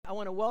I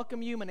want to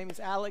welcome you. My name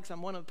is Alex.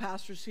 I'm one of the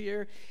pastors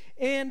here.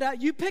 And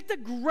you picked a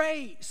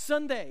great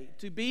Sunday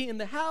to be in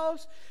the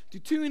house, to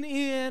tune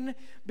in,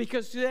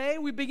 because today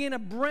we begin a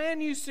brand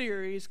new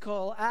series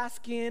called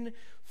Asking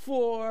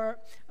for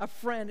a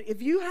Friend.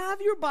 If you have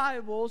your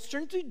Bibles,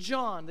 turn to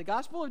John, the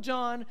Gospel of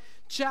John,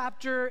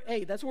 chapter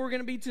 8. That's where we're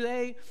going to be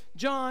today,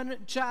 John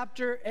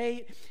chapter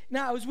 8.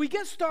 Now, as we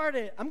get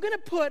started, I'm going to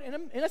put,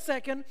 in a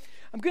second,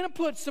 I'm going to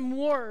put some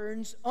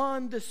words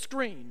on the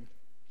screen.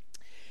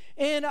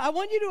 And I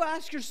want you to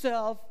ask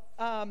yourself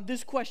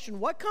this question.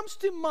 What comes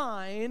to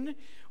mind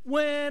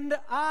when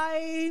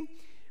I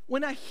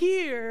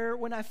hear,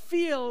 when I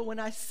feel, when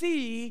I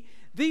see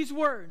these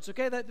words,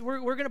 okay, that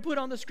we're going to put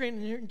on the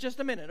screen in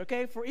just a minute,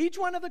 okay? For each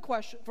one of the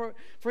question,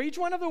 for each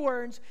one of the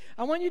words,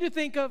 I want you to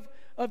think of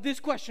this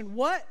question.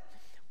 What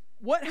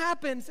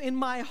happens in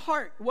my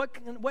heart?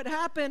 What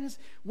happens?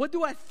 What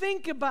do I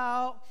think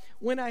about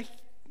when I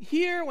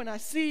hear, when I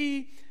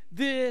see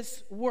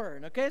this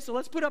word? Okay, so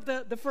let's put up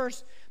the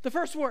first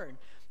word.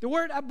 The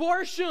word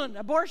abortion.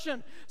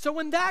 So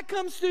when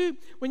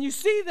you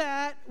see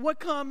that, what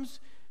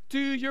comes to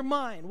your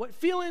mind? What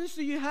feelings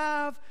do you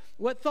have?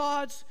 What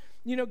thoughts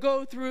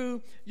go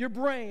through your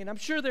brain? I'm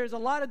sure there's a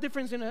lot of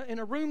difference in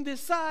a room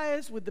this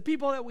size with the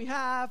people that we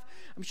have.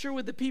 I'm sure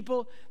with the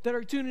people that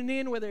are tuning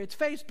in, whether it's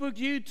Facebook,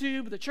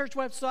 YouTube, the church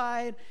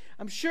website,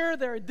 I'm sure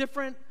there are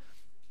different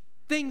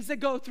things that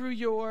go through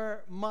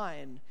your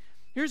mind.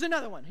 Here's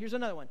another one.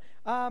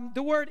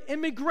 The word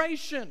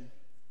immigration.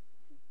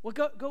 What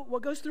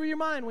goes through your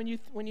mind when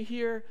you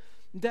hear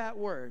that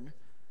word?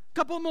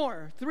 Couple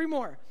more, 3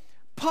 more.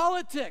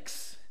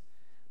 Politics.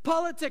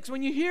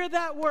 When you hear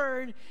that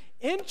word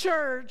in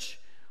church,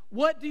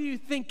 what do you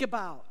think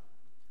about?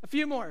 A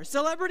few more.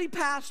 Celebrity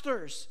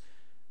pastors.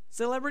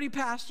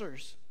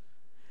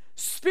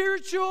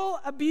 Spiritual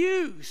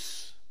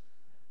abuse.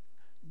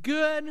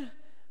 Good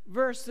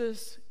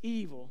versus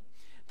evil.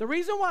 The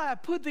reason why I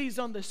put these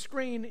on the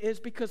screen is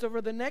because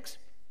over the next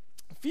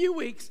few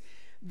weeks,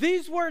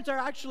 these words are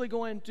actually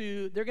going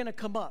to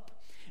come up.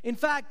 In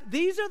fact,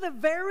 these are the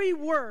very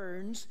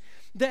words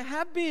that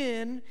have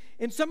been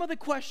in some of the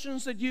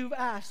questions that you've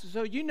asked.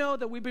 So you know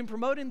that we've been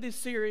promoting this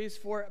series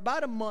for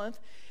about a month,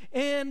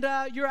 and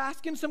you're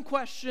asking some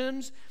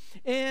questions,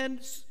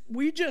 and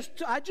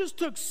I just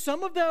took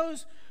some of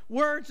those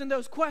words and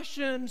those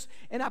questions,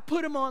 and I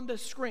put them on the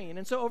screen.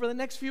 And so over the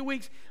next few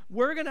weeks,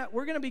 we're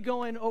gonna be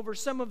going over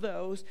some of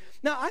those.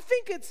 Now, I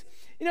think it's,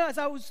 as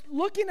I was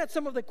looking at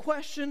some of the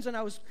questions, and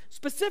I was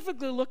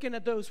specifically looking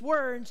at those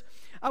words,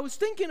 I was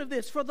thinking of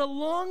this. For the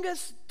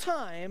longest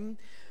time,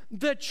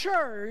 the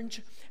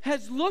church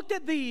has looked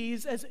at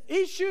these as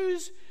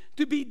issues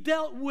to be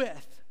dealt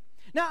with.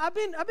 Now, I've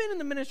been in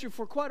the ministry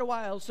for quite a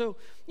while, so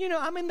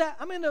I'm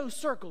in those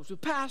circles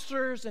with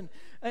pastors and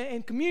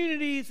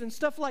communities and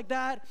stuff like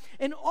that.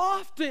 And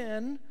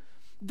often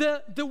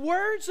the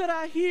words that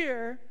I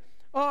hear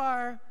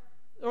or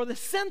the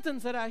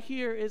sentence that I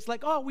hear is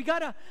like, "Oh, we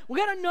got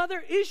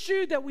another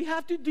issue that we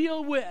have to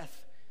deal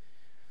with.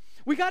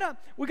 We got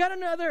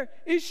another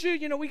issue,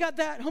 we got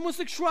that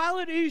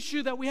homosexuality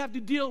issue that we have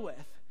to deal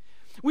with.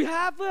 We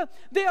have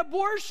the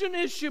abortion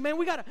issue, man.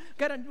 We gotta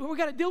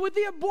deal with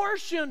the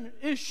abortion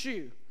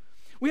issue.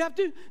 We have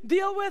to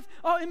deal with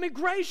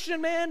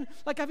immigration, man.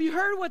 Like, have you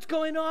heard what's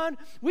going on?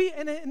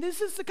 And this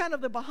is the kind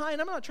of the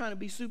behind. I'm not trying to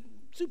be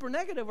super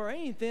negative or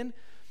anything,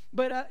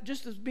 but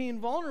just as being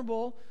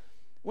vulnerable,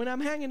 when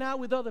I'm hanging out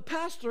with other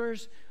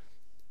pastors,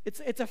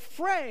 it's a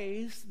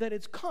phrase that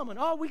it's common.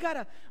 Oh, we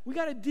gotta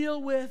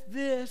deal with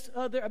this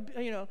other,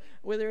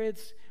 whether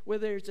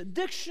it's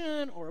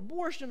addiction or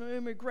abortion or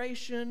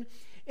immigration.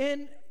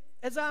 And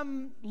as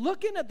I'm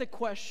looking at the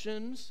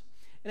questions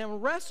and I'm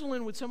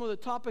wrestling with some of the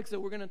topics that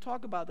we're going to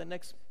talk about the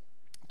next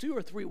 2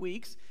 or 3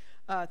 weeks,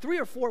 3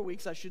 or 4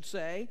 weeks, I should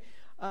say,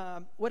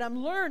 what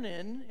I'm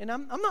learning, and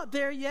I'm not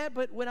there yet,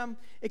 but what I'm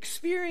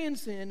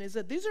experiencing is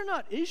that these are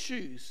not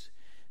issues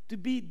to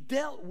be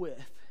dealt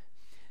with.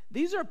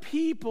 These are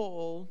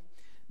people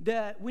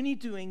that we need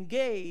to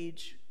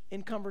engage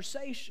in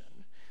conversation.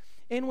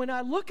 And when I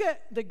look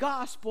at the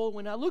gospel,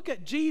 when I look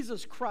at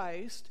Jesus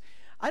Christ,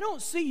 I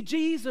don't see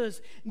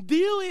Jesus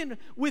dealing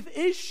with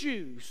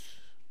issues.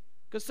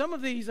 Because some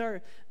of these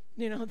are,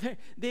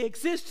 they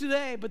exist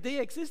today, but they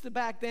existed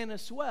back then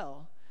as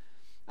well.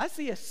 I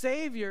see a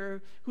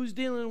Savior who's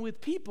dealing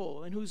with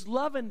people and who's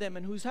loving them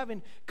and who's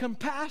having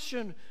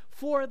compassion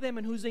for them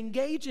and who's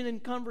engaging in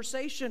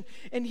conversation.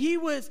 And he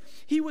was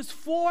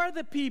for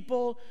the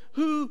people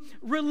who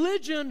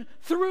religion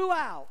threw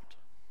out.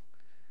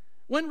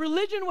 When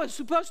religion was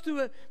supposed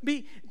to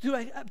be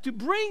to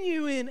bring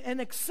you in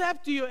and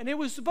accept you, and it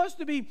was supposed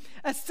to be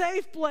a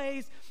safe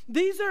place,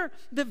 these are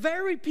the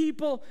very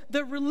people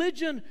that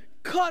religion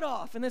cut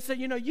off. And they said,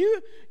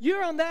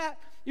 you're on that,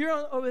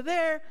 over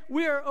there,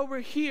 we're over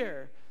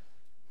here.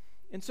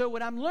 And so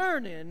what I'm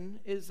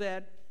learning is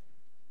that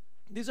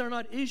these are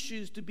not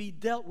issues to be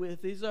dealt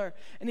with.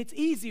 And it's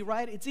easy,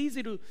 right? It's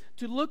easy to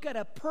look at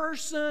a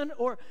person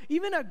or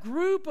even a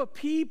group of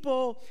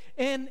people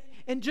and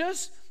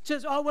just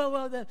says, oh,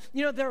 well,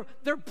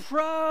 they're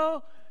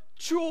pro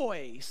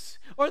choice,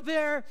 or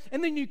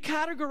and then you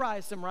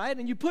categorize them, right?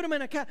 And you put them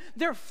in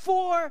they're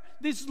for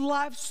this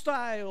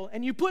lifestyle,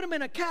 and you put them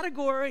in a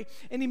category,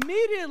 and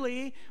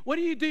immediately, what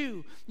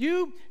do?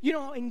 You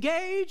don't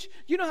engage,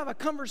 you don't have a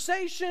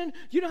conversation,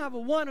 you don't have a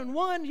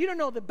one-on-one, you don't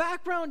know the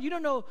background, you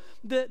don't know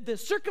the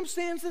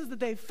circumstances that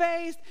they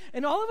faced,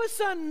 and all of a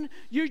sudden,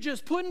 you're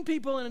just putting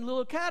people in a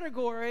little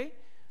category,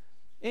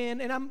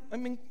 and I'm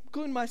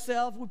including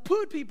myself. We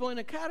put people in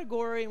a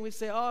category, and we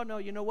say, oh, no,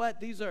 you know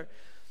what?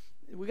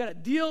 We got to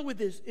deal with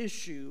this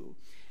issue.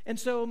 And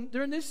so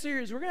during this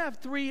series, we're going to have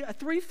a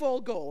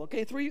threefold goal,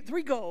 okay?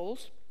 Three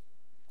goals.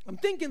 I'm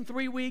thinking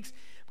 3 weeks,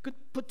 could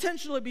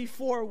potentially be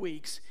 4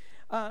 weeks.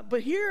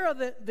 But here are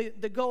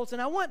the goals,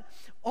 and I want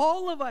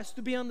all of us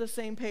to be on the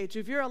same page.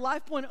 If you're a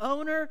LifePoint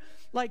owner,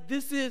 like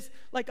this is,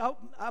 like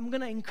I'm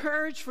going to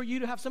encourage for you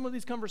to have some of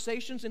these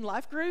conversations in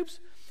life groups.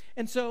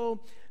 And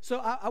so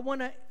I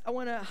want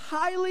to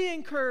highly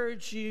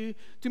encourage you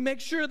to make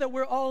sure that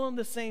we're all in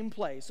the same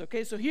place.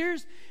 Okay, so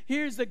here's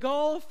the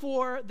goal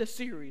for the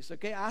series.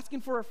 Okay,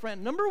 asking for a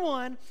friend. Number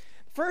one,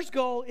 first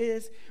goal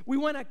is we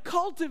want to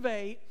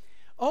cultivate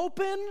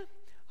open,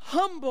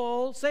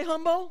 humble. Say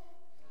humble,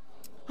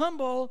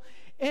 humble,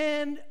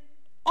 and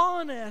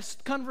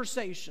honest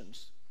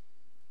conversations.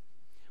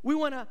 We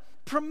want to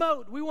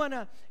promote. We want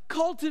to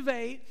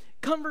cultivate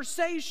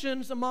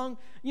conversations among,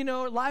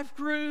 life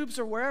groups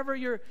or wherever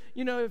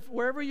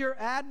wherever you're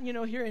at,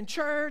 here in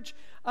church,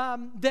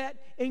 that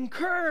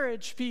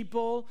encourage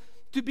people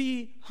to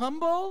be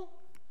humble,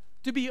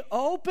 to be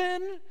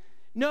open,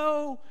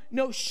 no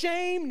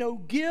shame, no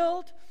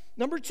guilt.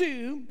 Number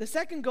two, the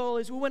second goal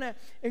is we want to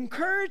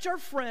encourage our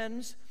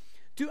friends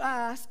to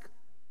ask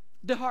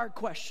the hard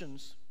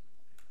questions.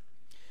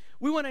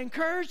 We want to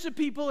encourage the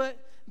people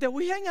that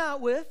we hang out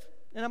with,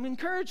 and I'm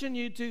encouraging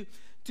you to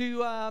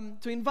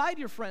invite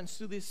your friends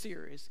to this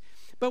series.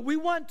 But we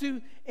want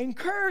to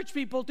encourage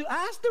people to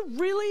ask the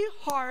really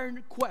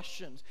hard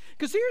questions.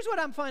 Because here's what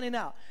I'm finding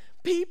out.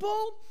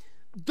 People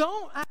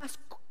don't ask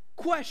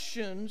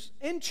questions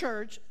in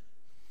church,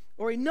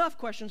 or enough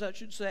questions, I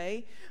should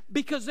say,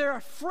 because they're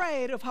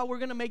afraid of how we're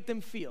going to make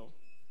them feel.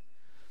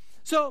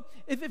 So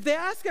if they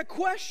ask a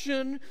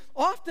question,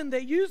 often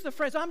they use the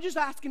phrase, I'm just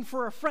asking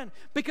for a friend,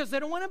 because they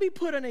don't want to be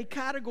put in a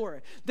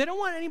category. They don't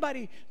want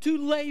anybody to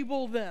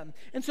label them.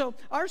 And so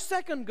our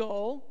second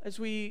goal,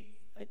 as we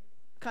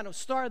kind of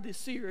start this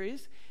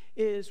series,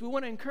 is we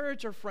want to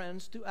encourage our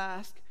friends to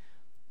ask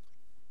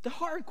the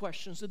hard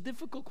questions, the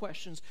difficult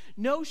questions.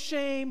 No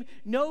shame,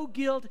 no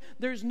guilt.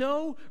 There's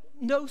no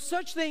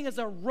such thing as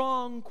a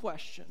wrong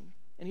question.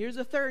 And here's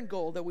the third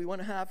goal that we want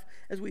to have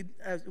as we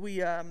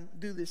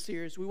do this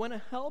series. We want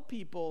to help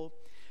people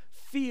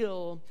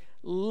feel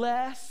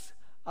less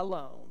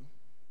alone.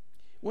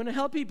 We want to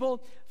help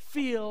people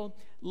feel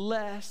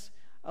less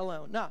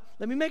alone. Now,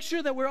 let me make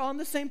sure that we're on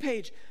the same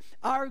page.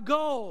 Our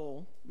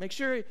goal, make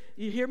sure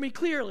you hear me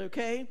clearly,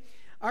 okay?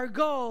 Our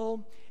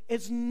goal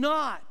is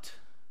not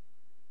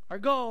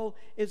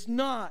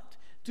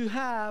to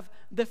have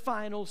the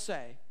final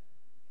say,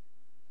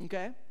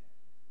 okay?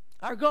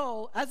 Our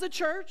goal as a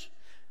church,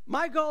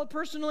 my goal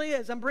personally,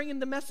 as I'm bringing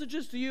the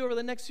messages to you over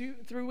the next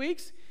 3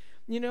 weeks,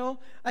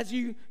 as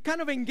you kind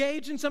of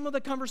engage in some of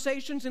the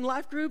conversations in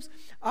life groups,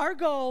 our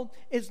goal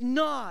is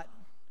not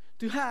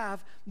to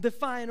have the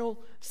final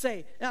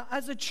say. Now,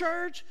 as a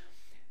church,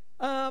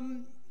 I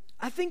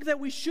think that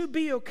we should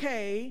be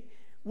okay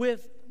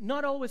with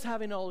not always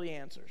having all the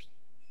answers.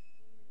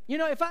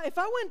 If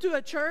I went to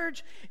a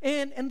church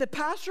and the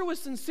pastor was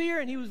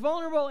sincere and he was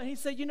vulnerable and he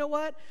said, you know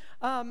what,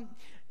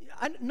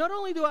 not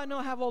only do I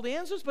not have all the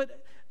answers,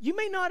 but you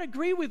may not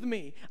agree with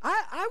me.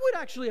 I would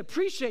actually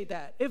appreciate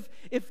that.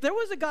 If there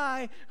was a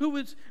guy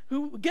who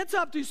gets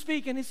up to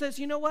speak and he says,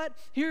 you know what,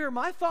 here are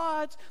my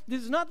thoughts.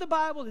 This is not the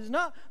Bible. This is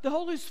not the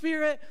Holy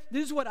Spirit.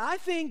 This is what I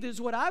think. This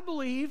is what I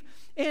believe.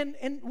 And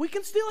we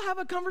can still have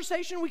a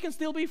conversation. We can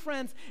still be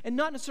friends and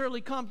not necessarily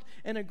come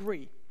and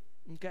agree.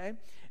 Okay?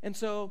 And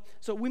so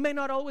we may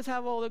not always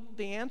have all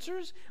the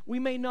answers.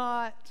 You may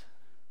not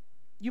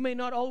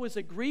always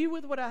agree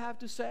with what I have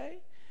to say.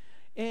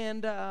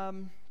 And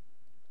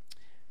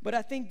but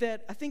I think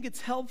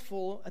it's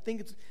helpful. I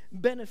think it's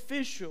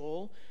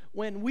beneficial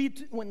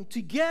when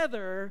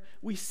together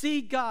we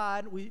see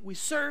God, we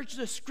search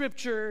the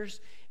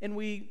scriptures, and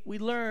we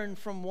learn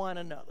from one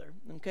another.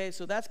 Okay,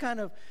 so that's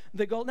kind of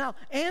the goal. Now,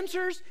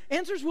 answers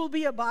will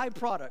be a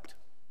byproduct.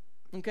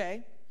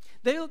 Okay,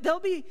 they'll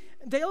be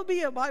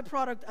a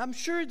byproduct. I'm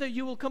sure that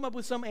you will come up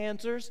with some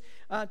answers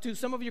to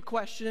some of your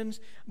questions,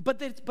 but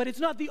it's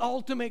not the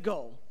ultimate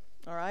goal.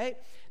 All right?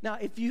 Now,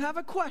 if you have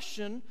a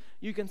question,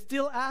 you can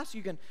still ask.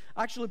 You can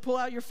actually pull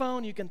out your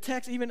phone. You can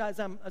text even as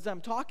I'm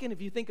talking.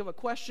 If you think of a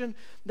question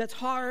that's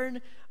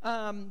hard,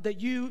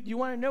 that you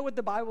want to know what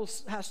the Bible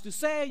has to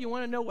say, you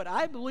want to know what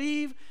I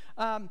believe,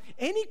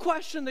 any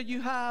question that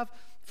you have,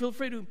 feel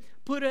free to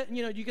put it,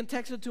 you can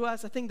text it to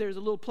us. I think there's a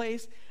little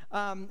place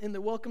in the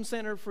Welcome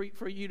Center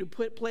for you to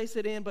place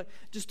it in. But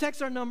just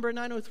text our number,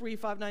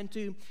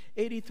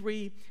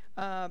 903-592-83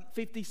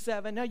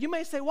 57. Now, you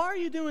may say, why are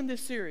you doing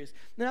this series?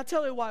 And I'll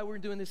tell you why we're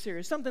doing this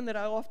series. Something that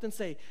I often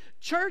say.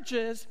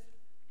 Churches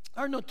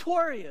are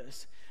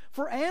notorious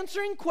for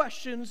answering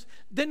questions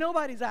that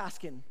nobody's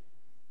asking.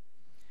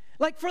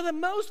 Like, for the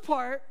most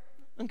part,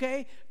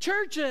 okay,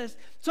 churches,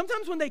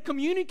 sometimes when they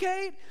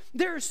communicate,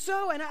 they're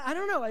so, and I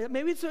don't know,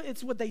 maybe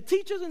it's what they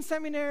teach us in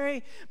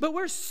seminary, but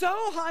we're so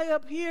high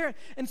up here,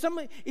 and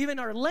even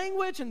our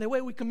language and the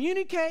way we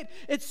communicate,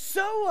 it's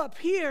so up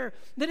here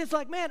that it's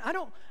like, man, I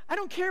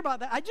don't care about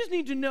that. I just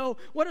need to know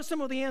what are some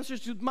of the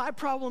answers to my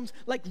problems,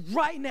 like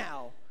right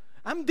now.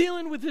 I'm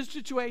dealing with this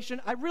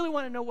situation. I really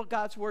want to know what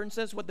God's word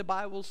says, what the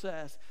Bible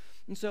says.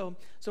 And so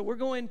we're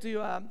going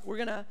to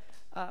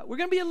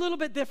be a little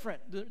bit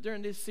different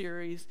during this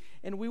series,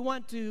 and we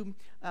want to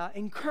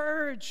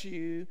encourage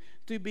you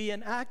to be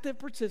an active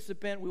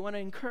participant. We want to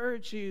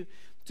encourage you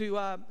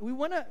to, we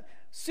want to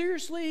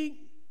seriously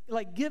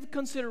give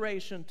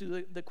consideration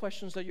to the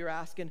questions that you're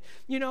asking.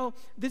 You know,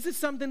 this is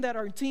something that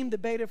our team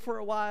debated for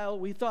a while.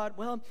 We thought,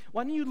 well,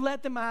 why don't you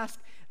let them ask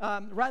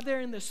right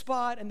there in the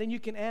spot, and then you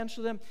can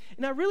answer them.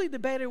 And I really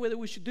debated whether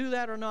we should do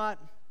that or not.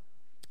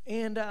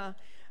 And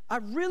I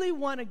really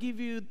want to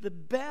give you the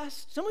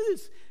best. Some of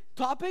these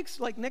topics,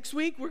 like next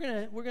week, we're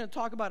gonna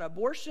talk about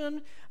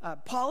abortion,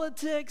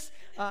 politics.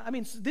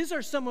 These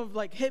are some of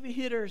heavy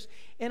hitters,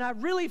 and I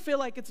really feel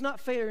like it's not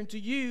fair to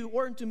you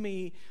or to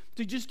me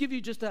to just give you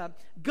just a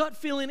gut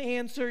feeling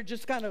answer,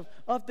 just kind of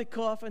off the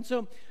cuff. And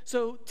so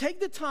take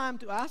the time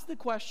to ask the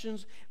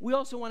questions. We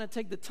also want to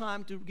take the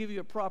time to give you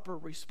a proper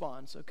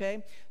response.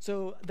 Okay,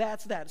 so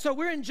that's that. So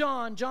we're in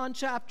John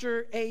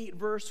chapter 8,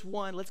 verse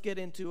 1. Let's get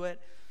into it.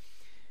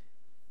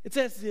 It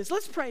says this.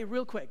 Let's pray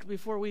real quick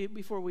before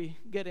we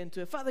get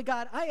into it. Father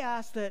God, I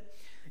ask that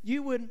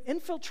you would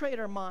infiltrate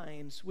our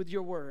minds with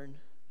your word.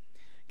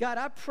 God,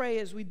 I pray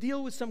as we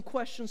deal with some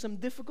questions, some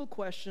difficult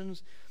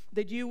questions,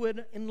 that you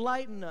would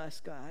enlighten us,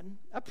 God.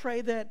 I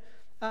pray that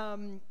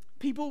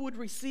people would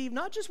receive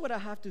not just what I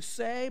have to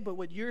say, but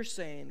what you're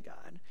saying,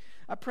 God.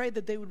 I pray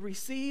that they would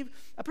receive.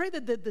 I pray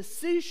that the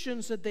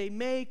decisions that they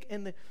make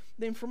and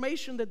the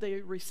information that they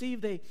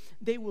receive,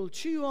 they will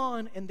chew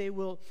on, and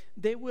it'll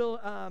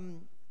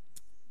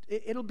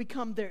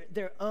become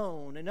their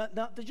own, and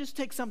not they just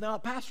take something,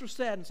 pastor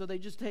said, and so they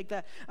just take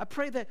that. I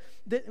pray that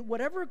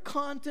whatever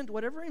content,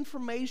 whatever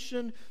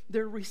information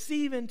they're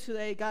receiving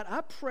today, God, I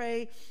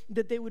pray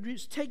that they would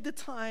just take the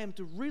time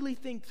to really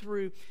think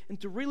through and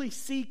to really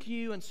seek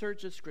you and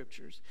search the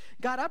scriptures.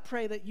 God, I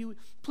pray that you,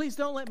 please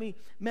don't let me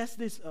mess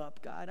this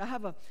up, God. I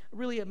have a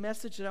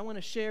message that I want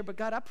to share, but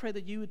God, I pray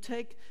that you would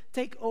take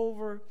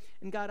over,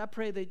 and God, I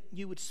pray that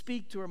you would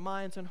speak to our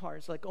minds and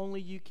hearts like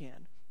only you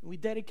can. We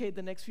dedicate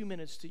the next few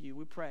minutes to you,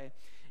 we pray.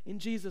 In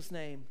Jesus'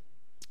 name,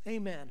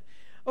 amen.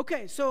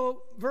 Okay,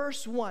 so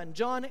verse 1,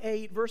 John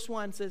 8, verse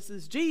 1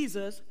 says,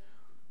 Jesus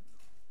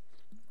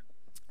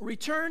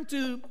returned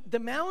to the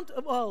Mount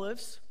of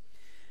Olives,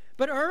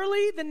 but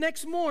early the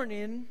next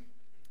morning,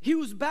 he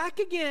was back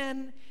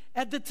again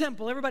at the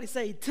temple. Everybody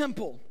say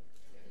temple.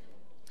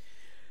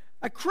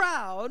 A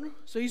crowd,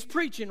 so he's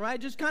preaching, right?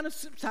 Just kind of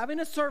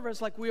having a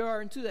service like we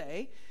are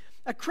today.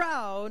 A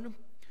crowd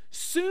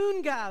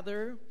soon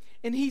gathered,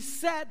 and he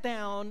sat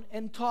down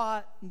and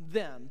taught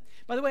them.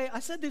 By the way,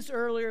 I said this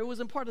earlier, it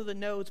wasn't part of the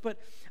notes, but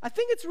I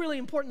think it's really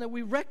important that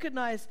we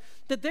recognize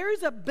that there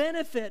is a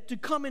benefit to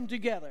coming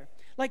together.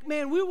 Like,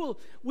 man,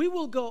 we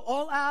will go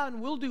all out,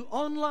 and we'll do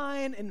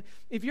online, and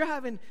if you're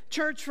having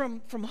church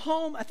from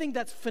home, I think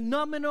that's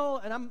phenomenal,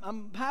 and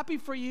I'm happy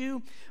for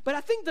you. But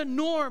I think the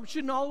norm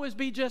shouldn't always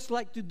be just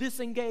to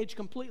disengage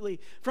completely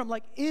from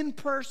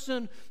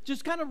in-person,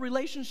 just kind of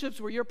relationships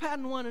where you're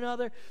patting one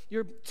another,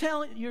 you're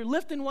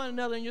lifting one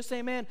another, and you're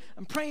saying, man,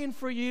 I'm praying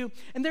for you.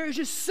 And there's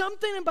just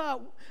something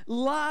about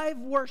live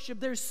worship.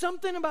 There's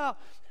something about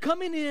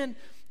coming in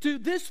to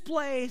this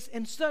place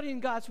and studying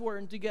God's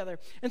word together.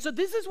 And so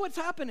this is what's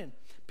happening.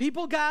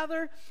 People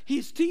gather.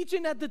 He's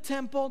teaching at the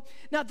temple.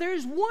 Now,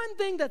 there's one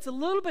thing that's a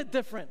little bit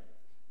different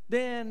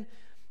than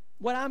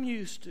what I'm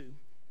used to,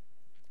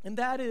 and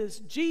that is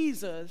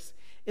Jesus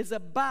is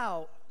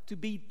about to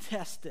be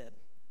tested.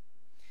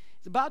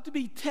 He's about to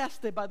be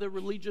tested by the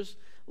religious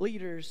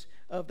leaders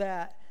of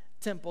that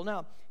temple.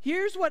 Now,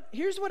 here's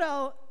what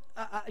I'll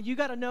you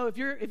got to know. If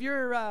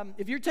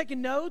you're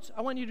taking notes,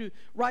 I want you to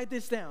write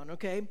this down,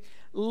 okay?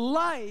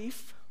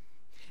 Life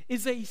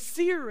is a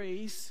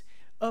series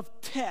of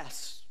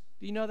tests.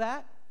 Do you know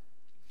that?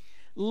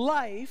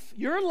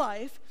 Your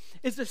life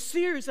is a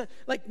series of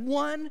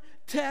one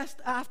test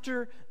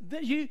after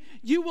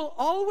you will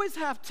always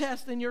have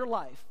tests in your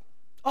life.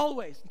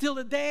 Always, until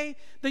the day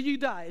that you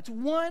die. It's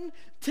one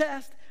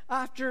test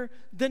after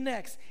the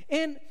next.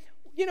 And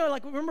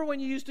remember when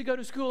you used to go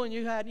to school and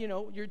you had,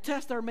 your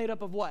tests are made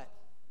up of what?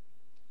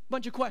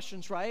 Bunch of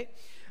questions, right?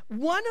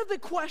 One of the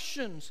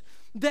questions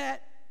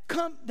that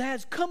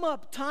has come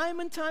up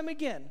time and time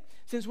again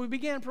since we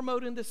began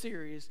promoting the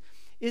series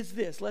is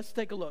this. Let's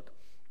take a look.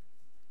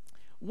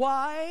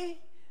 Why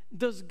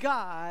does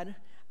God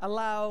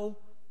allow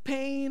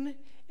pain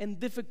and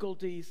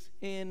difficulties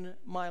in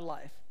my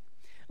life?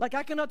 Like,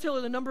 I cannot tell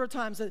you the number of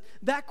times that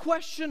that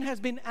question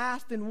has been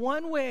asked in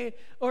one way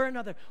or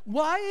another.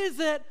 Why is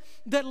it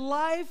that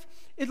life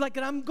is like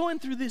that I'm going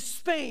through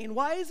this pain?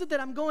 Why is it that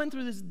I'm going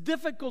through this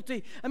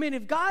difficulty? I mean,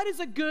 if God is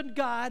a good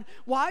God,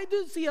 why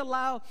does he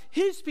allow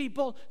his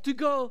people to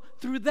go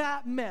through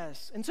that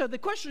mess? And so the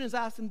question is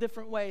asked in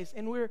different ways.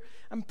 And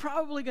I'm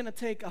probably going to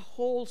take a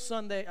whole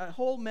Sunday, a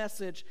whole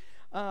message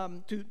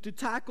to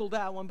tackle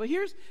that one. But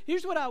here's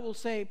what I will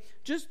say.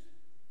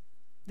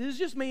 This is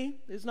just me.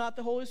 It's not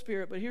the Holy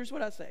Spirit, but here's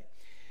what I say.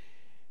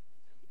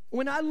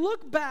 When I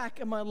look back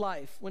at my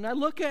life, when I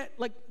look at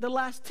like the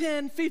last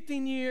 10,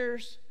 15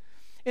 years,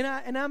 and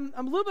I'm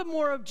a little bit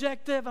more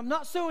objective, I'm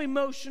not so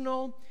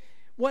emotional,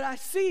 what I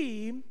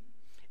see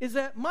is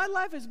that my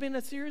life has been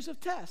a series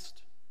of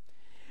tests.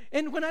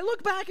 And when I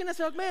look back and I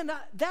say, man,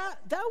 that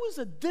was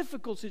a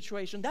difficult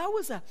situation. That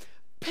was a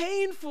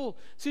painful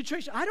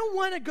situation. I don't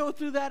want to go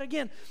through that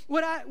again.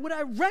 What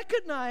I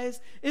recognize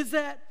is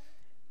that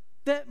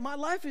my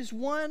life is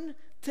one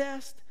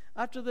test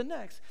after the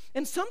next.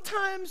 And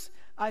sometimes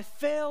I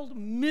failed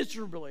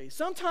miserably.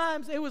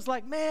 Sometimes it was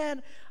like,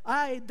 man,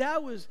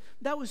 that was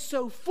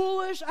so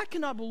foolish. I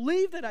cannot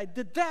believe that I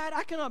did that.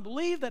 I cannot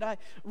believe that I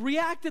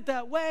reacted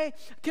that way.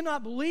 I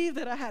cannot believe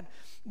that I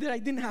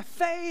didn't have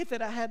faith,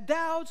 that I had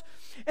doubts.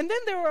 And then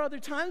there were other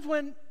times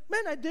when,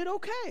 man, I did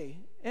okay.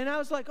 And I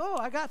was like, oh,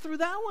 I got through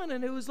that one.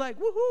 And it was like,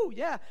 woohoo,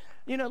 yeah.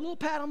 A little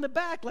pat on the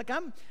back. Like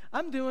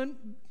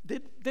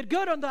did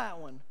good on that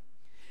one.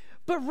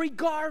 But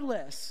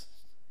regardless,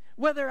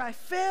 whether I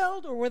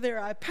failed or whether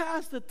I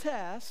passed the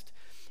test,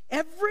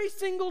 every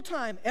single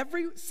time,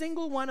 every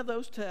single one of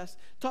those tests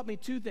taught me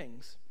two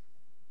things.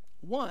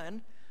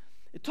 One,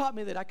 it taught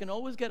me that I can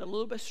always get a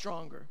little bit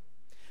stronger.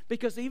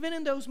 Because even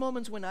in those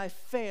moments when I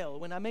fail,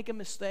 when I make a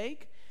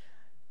mistake,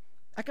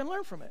 I can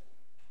learn from it.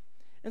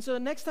 And so the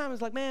next time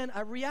it's like, man,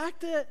 I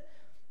reacted.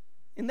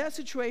 In that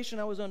situation,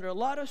 I was under a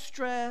lot of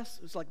stress.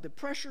 It was like the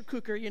pressure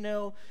cooker,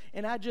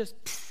 and I just,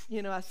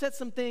 I said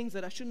some things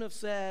that I shouldn't have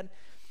said.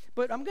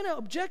 But I'm going to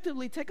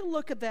objectively take a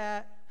look at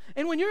that.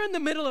 And when you're in the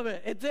middle of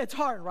it, it's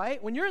hard,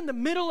 right? When you're in the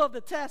middle of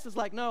the test, it's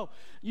like, no,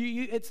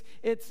 it's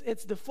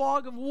the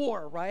fog of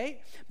war, right?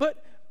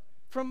 But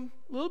from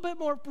a little bit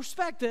more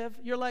perspective,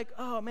 you're like,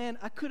 oh, man,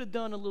 I could have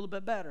done a little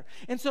bit better.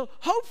 And so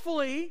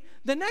hopefully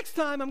the next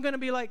time I'm going to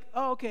be like,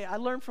 oh, okay, I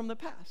learned from the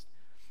past.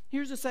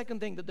 Here's the second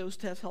thing that those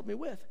tests help me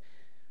with.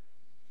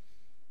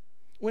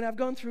 When I've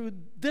gone through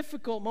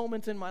difficult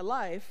moments in my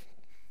life,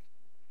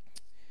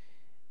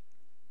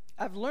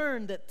 I've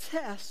learned that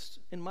tests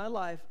in my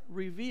life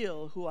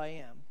reveal who I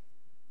am.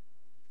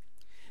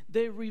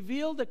 They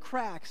reveal the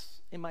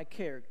cracks in my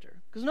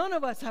character. Because none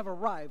of us have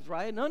arrived,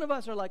 right? None of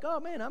us are like, oh,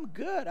 man, I'm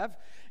good.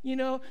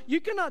 You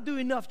cannot do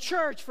enough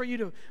church for you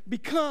to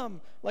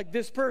become like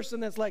this person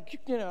that's like,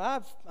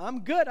 I'm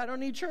good. I don't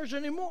need church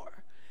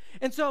anymore.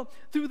 And so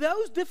through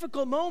those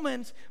difficult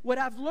moments, what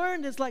I've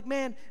learned is like,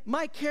 man,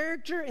 my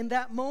character in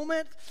that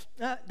moment,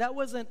 that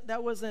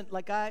wasn't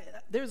like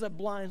there's a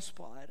blind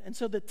spot. And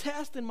so the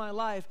tests in my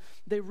life,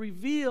 they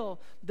reveal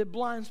the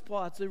blind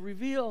spots. They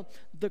reveal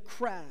the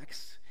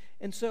cracks.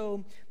 And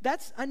so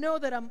I know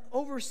that I'm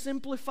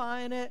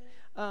oversimplifying it,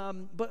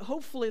 but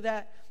hopefully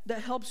that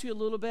helps you a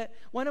little bit.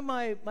 One of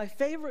my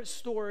favorite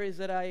stories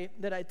that I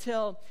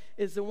tell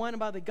is the one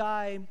about the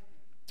guy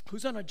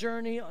who's on a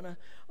journey,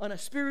 on a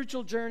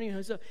spiritual journey.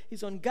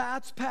 He's on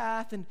God's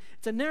path, and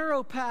it's a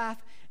narrow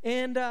path.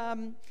 And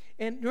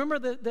remember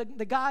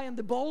the guy in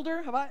the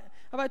boulder? Have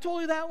I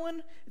told you that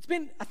one?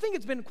 I think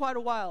it's been quite a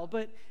while.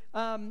 But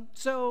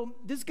so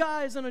this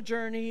guy is on a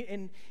journey,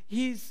 and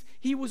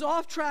he was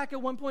off track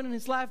at one point in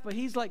his life, but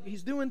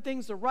he's doing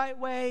things the right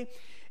way.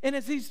 And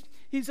as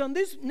he's on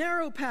this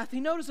narrow path,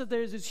 he notices that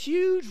there's this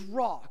huge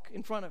rock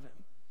in front of him.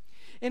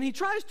 And he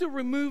tries to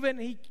remove it,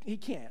 and he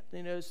can't.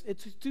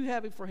 It's too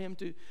heavy for him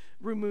to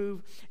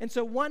remove. And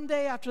so one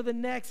day after the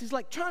next, he's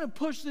like trying to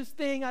push this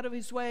thing out of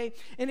his way,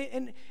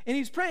 and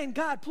he's praying,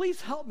 God,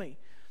 please help me.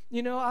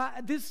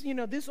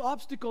 This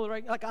obstacle,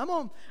 right? Like I'm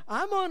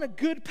on a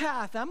good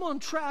path. I'm on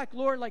track,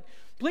 Lord. Like,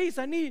 please,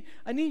 I need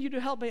you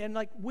to help me. And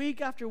like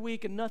week after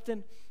week, and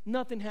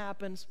nothing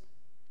happens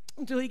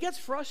until he gets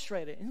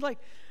frustrated. And he's like,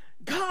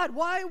 God,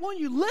 why won't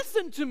you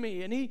listen to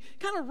me? And he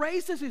kind of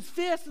raises his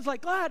fist. It's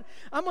like, God,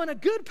 I'm on a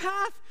good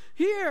path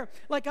here.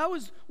 Like I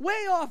was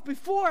way off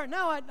before.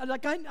 Now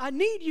I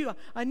need you.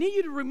 I need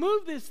you to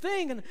remove this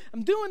thing. And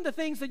I'm doing the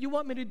things that you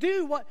want me to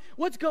do.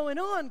 What's going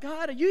on,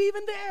 God? Are you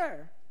even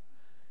there?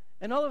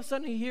 And all of a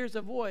sudden he hears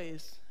a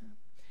voice.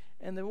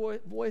 And the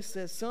voice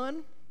says,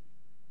 son,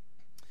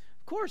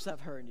 of course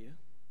I've heard you.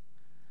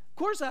 Of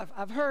course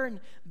I've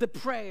heard the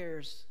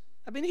prayers.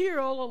 I've been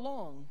here all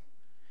along.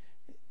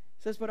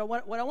 Says, but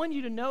what I want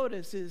you to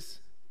notice is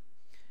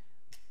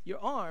your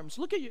arms.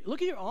 Look at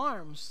your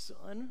arms,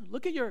 son.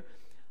 Look at your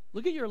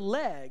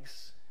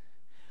legs.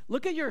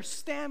 Look at your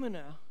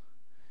stamina.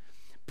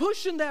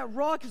 Pushing that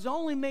rock has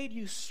only made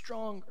you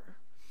stronger.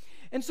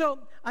 And so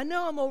I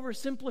know I'm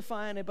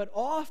oversimplifying it, but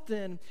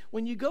often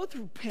when you go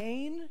through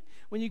pain,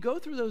 when you go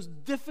through those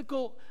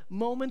difficult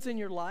moments in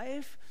your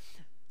life,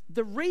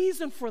 the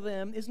reason for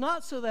them is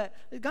not so that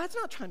God's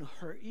not trying to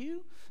hurt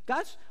you.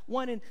 God's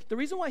wanting, the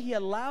reason why he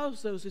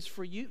allows those is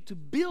for you, to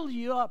build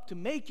you up, to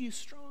make you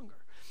stronger.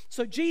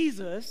 So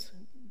Jesus,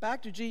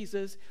 back to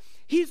Jesus,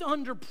 he's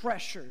under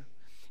pressure.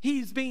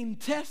 He's being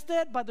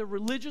tested by the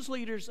religious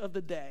leaders of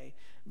the day.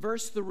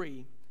 Verse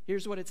 3,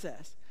 here's what it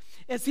says.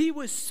 As he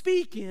was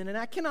speaking, and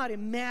I cannot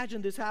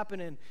imagine this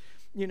happening,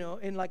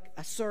 in like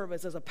a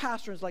service as a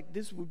pastor, it's like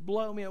this would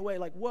blow me away,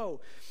 like,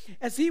 whoa.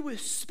 As he was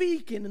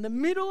speaking, in the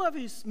middle of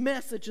his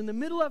message, in the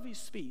middle of his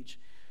speech,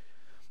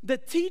 the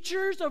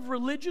teachers of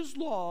religious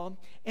law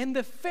and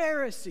the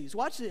Pharisees,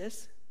 watch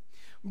this,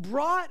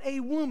 brought a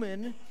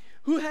woman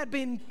who had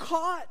been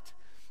caught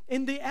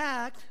in the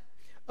act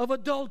of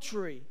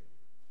adultery.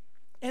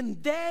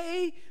 And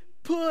they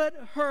put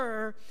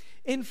her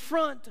in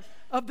front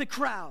of the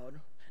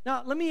crowd.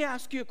 Now, let me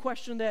ask you a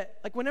question that,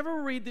 like, whenever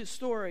we read this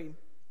story,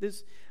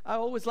 I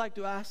always like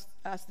to ask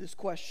this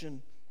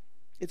question.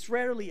 It's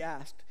rarely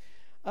asked.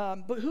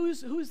 But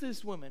who's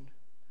this woman?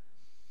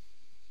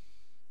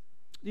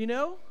 Do you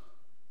know?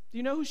 Do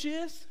you know who she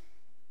is?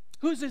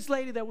 Who's this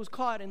lady that was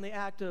caught in the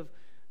act of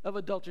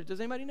adultery? Does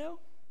anybody know?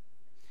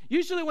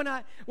 Usually when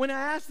I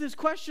ask this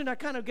question, I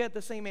kind of get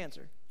the same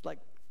answer. It's like,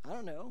 I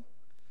don't know.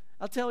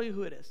 I'll tell you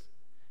who it is.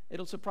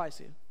 It'll surprise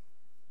you.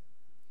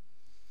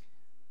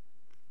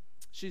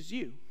 She's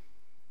you.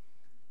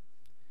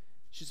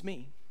 She's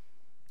me.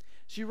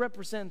 She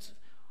represents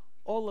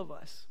all of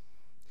us.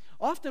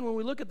 Often when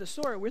we look at the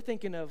story, we're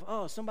thinking of,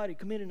 oh, somebody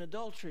committing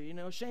adultery,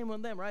 shame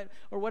on them, right?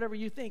 Or whatever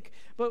you think.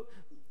 But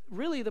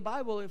really the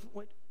Bible,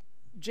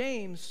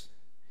 James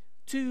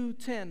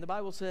 2:10, the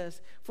Bible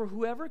says, for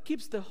whoever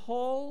keeps the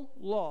whole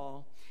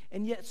law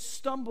and yet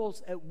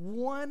stumbles at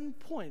one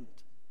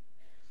point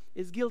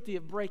is guilty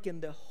of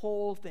breaking the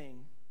whole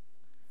thing.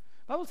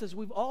 The Bible says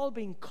we've all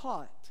been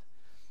caught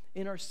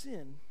in our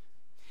sin.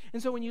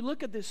 And so when you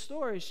look at this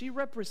story, she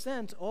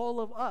represents all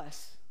of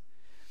us.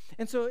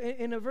 And so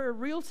in a very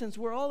real sense,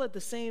 we're all at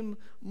the same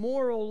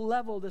moral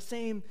level, the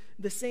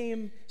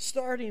same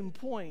starting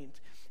point.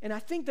 And I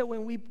think that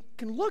when we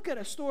can look at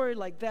a story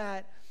like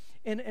that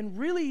and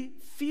really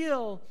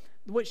feel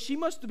what she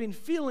must have been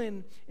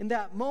feeling in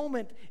that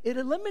moment, it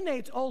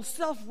eliminates all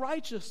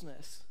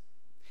self-righteousness.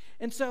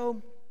 And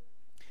so,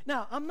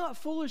 now, I'm not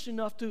foolish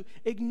enough to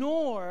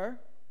ignore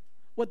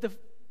what the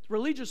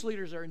religious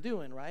leaders are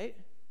doing, right?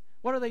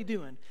 What are they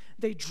doing?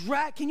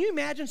 Can you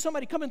imagine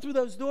somebody coming through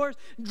those doors,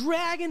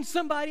 dragging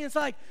somebody, and it's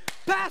like,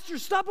 Pastor,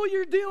 stop what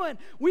you're doing.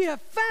 We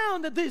have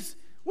found that this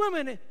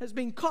woman has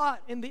been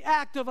caught in the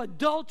act of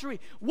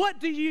adultery. What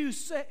do you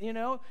say?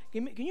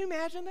 Can you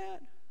imagine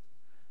that?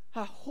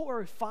 How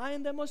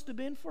horrifying that must have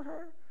been for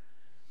her.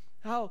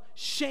 How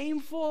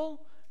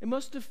shameful it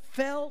must have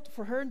felt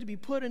for her to be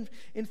put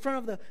in front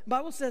of the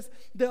Bible says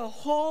the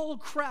whole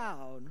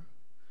crowd.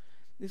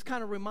 This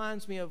kind of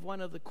reminds me of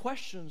one of the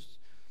questions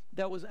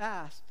that was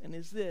asked, and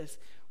is this: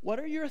 what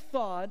are your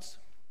thoughts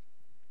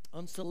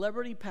on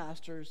celebrity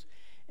pastors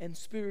and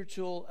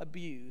spiritual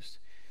abuse?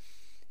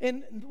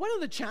 And one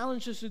of the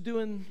challenges to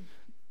doing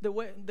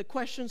the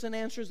questions and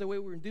answers the way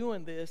we're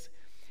doing this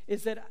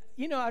is that,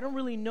 I don't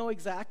really know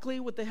exactly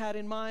what they had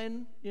in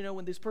mind,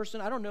 when this person,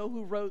 I don't know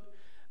who wrote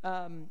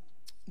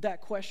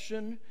that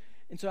question.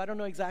 And so I don't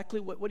know exactly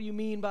what do you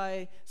mean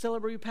by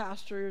celebrity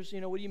pastors,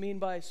 what do you mean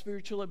by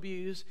spiritual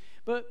abuse?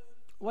 But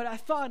what I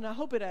thought, and I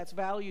hope it adds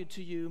value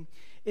to you,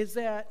 is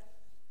that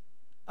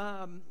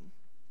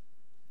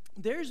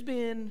there's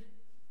been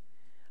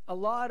a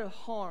lot of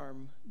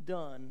harm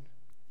done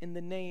in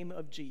the name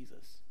of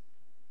Jesus.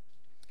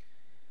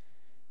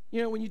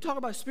 When you talk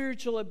about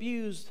spiritual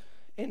abuse,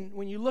 and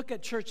when you look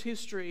at church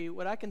history,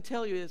 what I can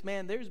tell you is,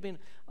 man, there's been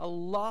a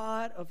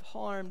lot of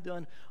harm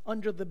done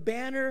under the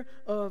banner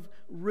of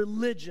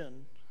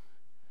religion.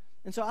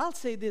 And so I'll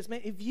say this,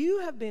 man, if you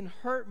have been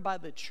hurt by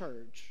the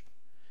church,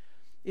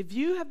 if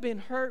you have been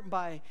hurt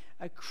by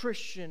a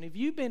Christian, if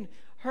you've been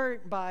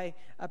hurt by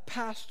a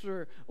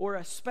pastor or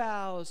a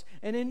spouse,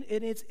 and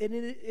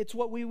it's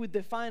what we would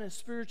define as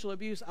spiritual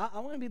abuse, I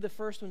want to be the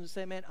first one to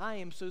say, man, I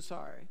am so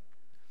sorry.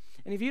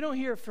 And if you don't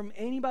hear from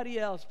anybody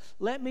else,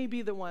 let me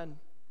be the one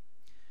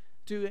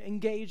to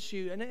engage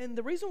you. And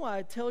the reason why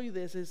I tell you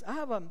this is I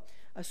have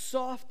a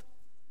soft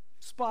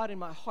spot in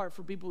my heart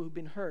for people who've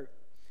been hurt,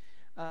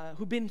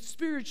 who've been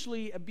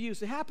spiritually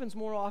abused. It happens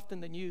more often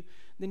than you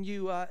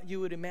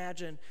would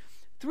imagine.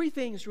 3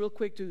 things real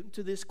quick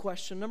to this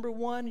question. Number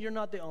 1, you're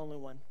not the only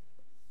one.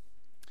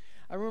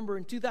 I remember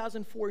in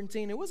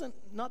 2014, it wasn't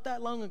not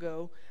that long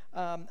ago,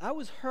 I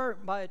was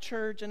hurt by a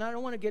church, and I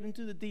don't want to get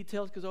into the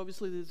details because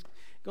obviously this is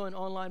going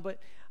online, but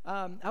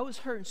I was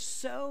hurt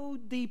so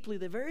deeply.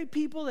 The very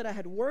people that I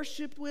had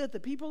worshiped with, the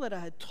people that I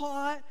had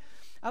taught,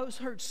 I was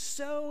hurt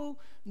so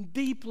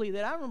deeply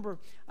that I remember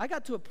I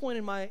got to a point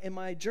in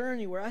my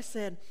journey where I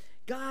said,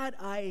 God,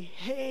 I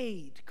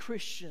hate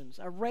Christians.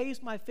 I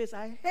raised my fist.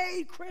 I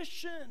hate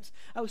Christians.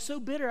 I was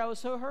so bitter. I was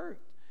so hurt.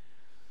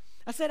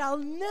 I said, I'll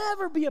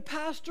never be a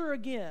pastor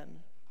again.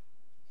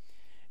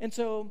 And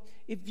so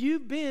if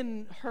you've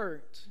been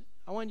hurt,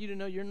 I want you to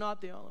know you're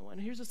not the only one.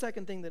 Here's the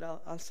second thing that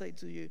I'll say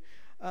to you.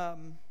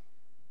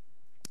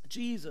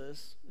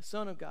 Jesus, the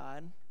Son of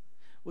God,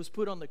 was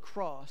put on the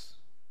cross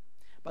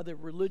by the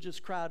religious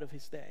crowd of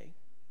his day.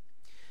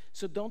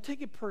 So don't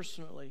take it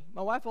personally.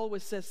 My wife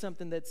always says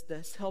something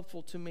that's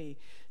helpful to me.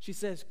 She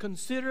says,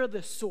 consider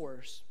the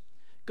source.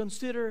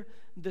 Consider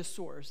the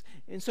source.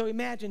 And so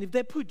imagine if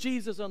they put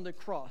Jesus on the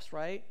cross,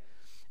 right?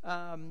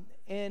 And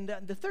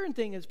the third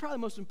thing is probably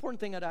the most important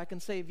thing that I can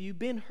say if you've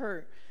been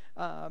hurt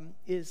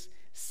is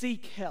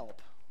seek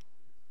help.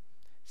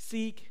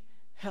 Seek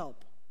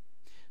help.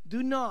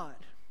 Do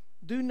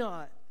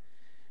not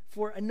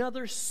for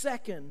another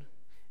second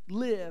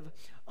live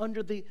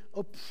under the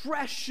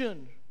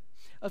oppression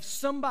of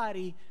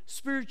somebody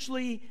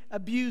spiritually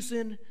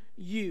abusing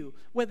you.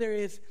 Whether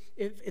if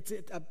it's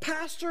a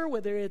pastor,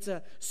 whether it's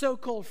a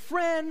so-called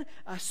friend,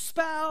 a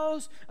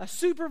spouse, a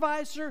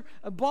supervisor,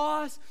 a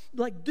boss,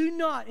 like do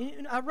not,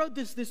 and I wrote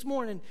this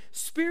morning,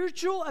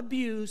 spiritual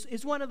abuse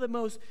is one of the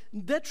most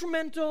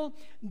detrimental,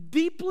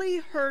 deeply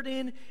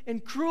hurting,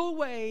 and cruel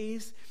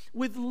ways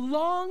with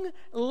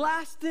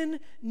long-lasting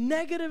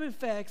negative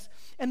effects,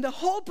 and the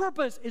whole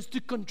purpose is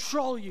to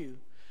control you.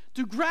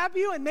 To grab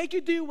you and make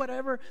you do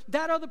whatever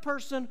that other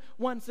person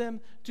wants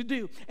them to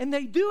do. And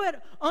they do it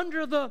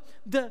under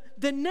the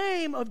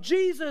name of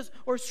Jesus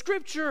or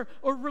Scripture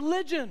or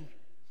religion.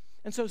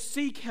 And so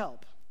seek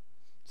help.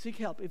 Seek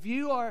help. If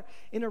you are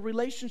in a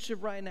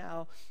relationship right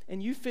now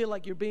and you feel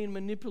like you're being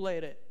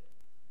manipulated,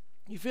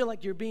 you feel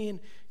like you're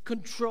being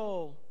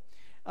controlled,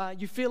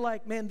 you feel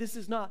like, man,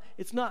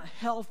 it's not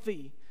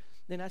healthy,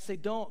 then I say,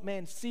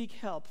 seek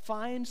help.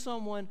 Find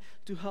someone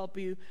to help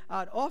you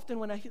out. Often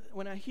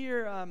when I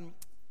hear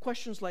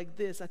questions like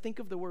this, I think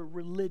of the word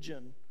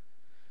religion.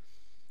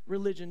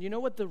 Religion. You know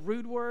what the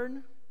root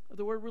word of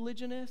the word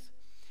religion is?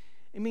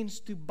 It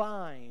means to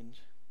bind.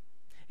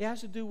 It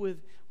has to do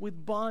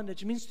with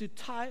bondage. It means to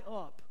tie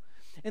up.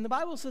 And the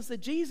Bible says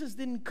that Jesus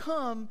didn't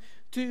come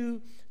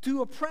to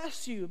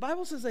oppress you. The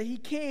Bible says that he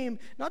came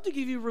not to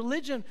give you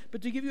religion,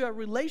 but to give you a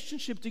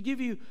relationship, to give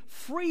you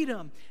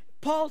freedom.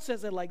 Paul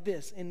says it like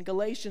this in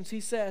Galatians.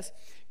 He says,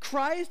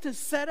 Christ has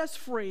set us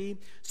free,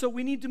 so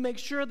we need to make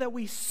sure that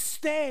we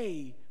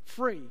stay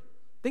free.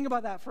 Think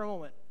about that for a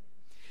moment.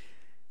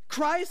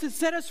 Christ has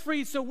set us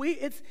free, so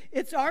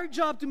it's our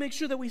job to make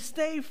sure that we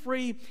stay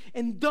free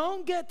and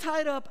don't get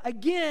tied up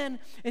again,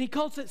 and he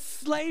calls it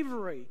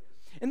slavery.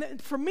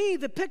 And for me,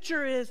 the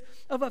picture is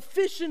of a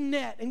fishing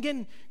net and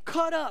getting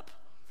caught up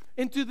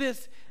into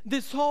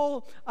this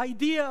whole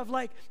idea of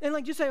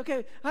you say,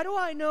 okay, how do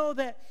I know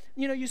that,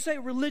 you say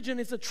religion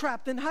is a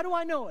trap, then how do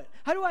I know it?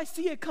 How do I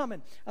see it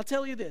coming? I'll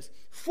tell you this.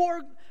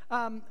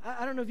 I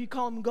don't know if you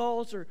call them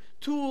goals or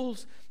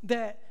tools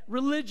that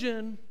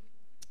religion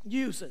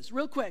uses.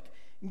 Real quick,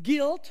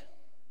 guilt,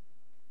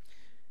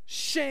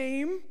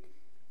 shame,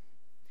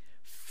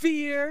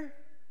 fear,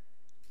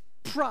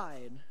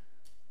 pride.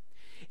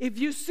 If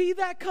you see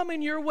that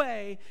coming your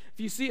way, if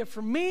you see it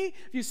from me,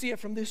 if you see it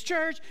from this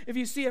church, if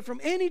you see it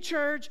from any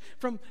church,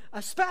 from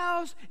a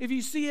spouse, if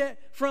you see it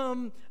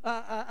from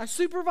a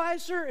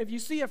supervisor, if you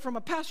see it from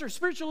a pastor,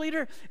 spiritual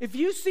leader, if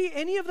you see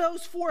any of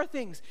those four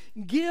things,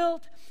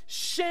 guilt,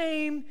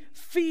 shame,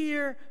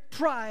 fear,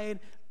 pride,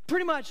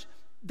 pretty much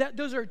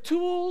those are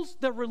tools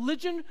that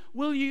religion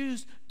will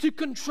use to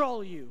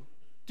control you,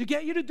 to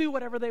get you to do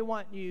whatever they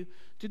want you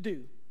to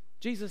do.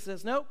 Jesus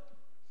says, nope,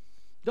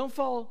 don't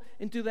fall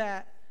into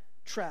that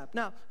trap.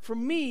 Now, for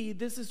me,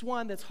 this is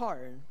one that's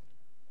hard.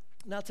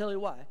 And I'll tell you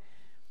why.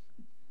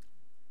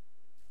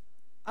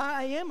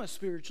 I am a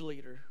spiritual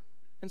leader.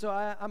 And so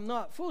I'm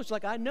not foolish.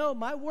 I know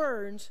my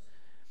words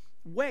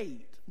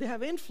weight. They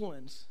have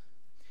influence.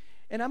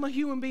 And I'm a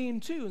human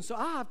being too. And so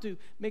I have to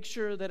make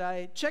sure that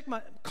I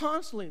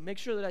constantly make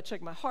sure that I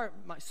check my heart,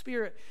 my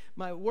spirit,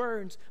 my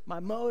words, my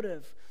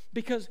motive.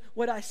 Because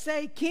what I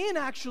say can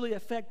actually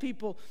affect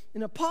people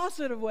in a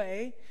positive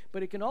way,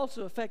 but it can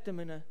also affect them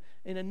in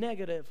a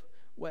negative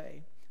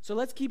way. So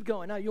let's keep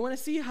going. Now, you want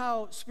to see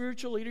how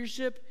spiritual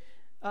leadership,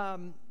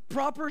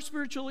 proper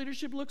spiritual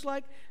leadership looks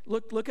like?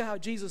 Look at how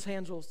Jesus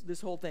handles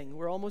this whole thing.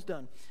 We're almost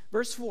done.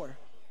 Verse 4.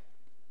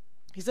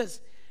 It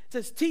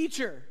says,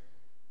 Teacher,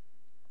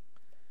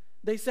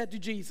 they said to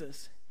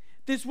Jesus,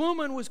 this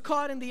woman was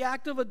caught in the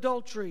act of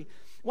adultery.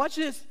 Watch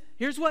this.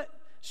 Here's what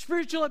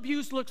spiritual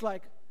abuse looks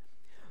like.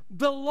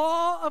 The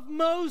law of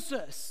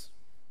Moses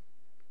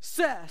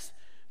says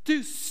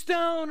to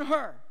stone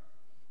her.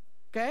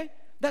 Okay?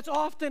 That's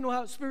often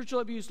how spiritual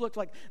abuse looks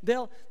like.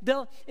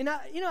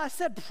 I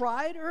said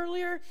pride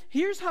earlier.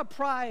 Here's how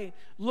pride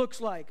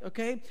looks like,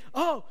 okay?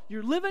 Oh,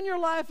 you're living your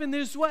life in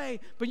this way,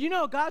 but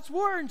God's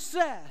word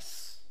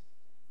says.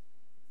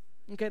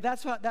 Okay,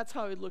 that's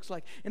how it looks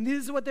like. And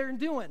this is what they're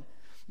doing.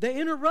 They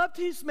interrupt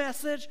his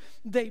message.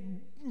 They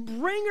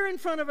bring her in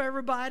front of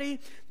everybody.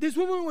 This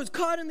woman was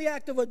caught in the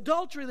act of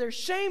adultery. They're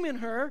shaming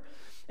her.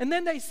 And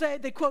then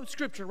they quote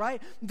scripture,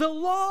 right? The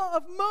law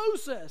of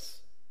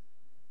Moses.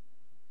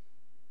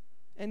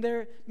 And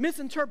they're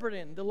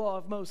misinterpreting the law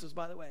of Moses,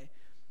 by the way.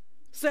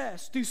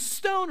 says to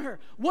stone her.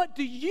 What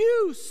do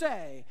you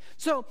say?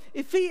 So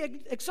if he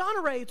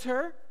exonerates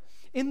her,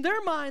 in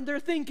their mind, they're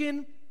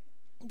thinking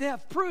they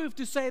have proof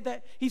to say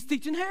that he's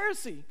teaching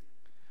heresy.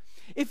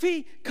 If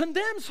he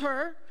condemns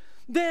her,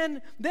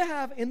 then they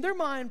have in their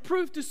mind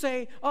proof to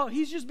say, oh,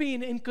 he's just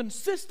being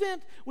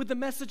inconsistent with the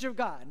message of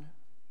God,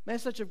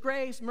 message of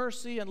grace,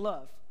 mercy, and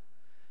love.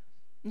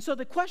 And so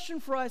the question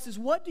for us is,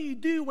 what do you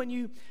do when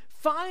you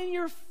find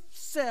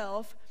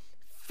yourself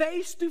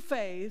face to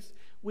face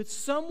with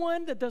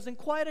someone that doesn't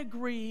quite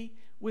agree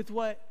with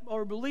what,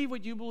 or believe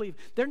what you believe?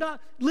 They're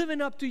not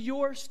living up to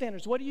your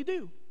standards. What do you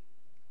do?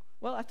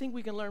 Well, I think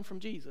we can learn from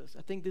Jesus.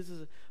 I think this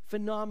is a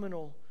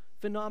phenomenal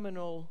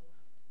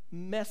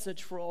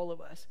message for all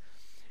of us.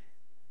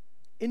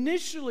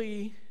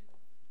 Initially,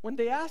 when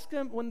they ask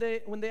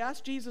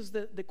Jesus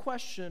the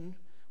question,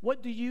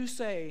 what do you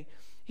say?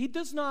 He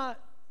does not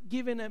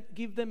give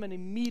them an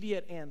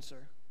immediate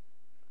answer.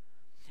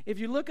 If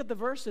you look at the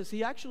verses,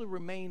 he actually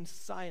remains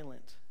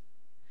silent.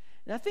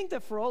 And I think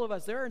that for all of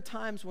us, there are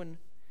times when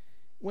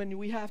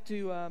we have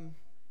to,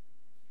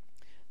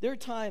 there are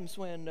times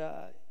when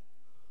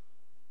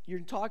you're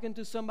talking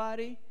to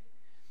somebody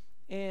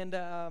and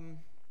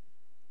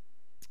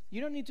you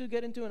don't need to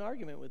get into an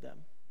argument with them.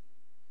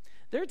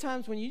 There are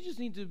times when you just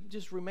need to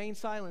just remain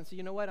silent. So,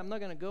 you know what? I'm not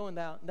going to go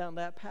down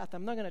that path.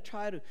 I'm not going to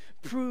try to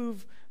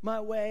prove my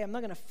way. I'm not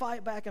going to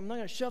fight back. I'm not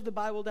going to shove the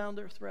Bible down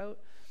their throat.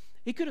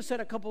 He could have said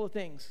a couple of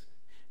things.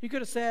 He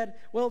could have said,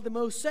 well, the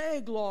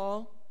Mosaic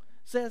law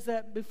says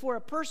that before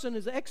a person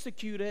is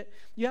executed,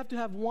 you have to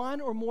have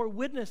one or more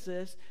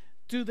witnesses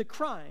to the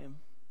crime.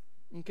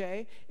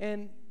 Okay?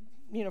 And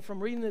from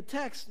reading the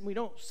text, we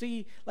don't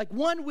see, like,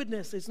 one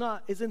witness is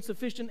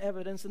insufficient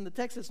evidence, and the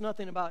text says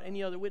nothing about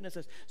any other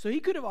witnesses. So he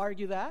could have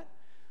argued that.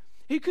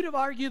 He could have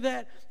argued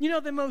that,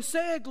 the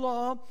Mosaic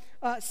law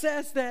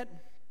says that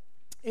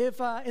if,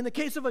 in the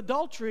case of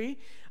adultery,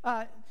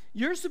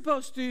 you're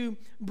supposed to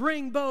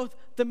bring both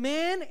the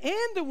man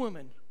and the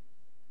woman.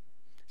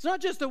 It's not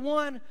just the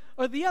one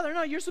or the other.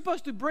 No, you're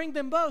supposed to bring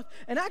them both.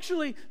 And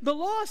actually, the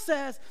law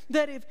says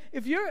that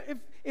if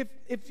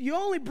you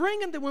only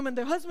bring in the woman,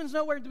 the husband's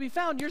nowhere to be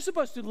found, you're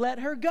supposed to let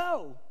her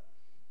go.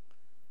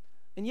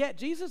 And yet,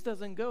 Jesus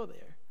doesn't go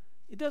there.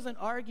 He doesn't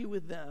argue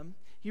with them.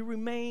 He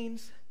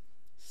remains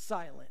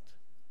silent.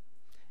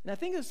 And I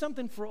think it's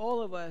something for all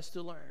of us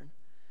to learn,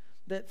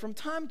 that from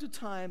time to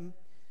time,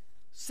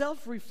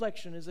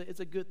 self-reflection is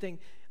a good thing.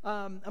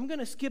 I'm going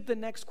to skip the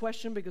next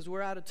question because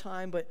we're out of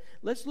time, but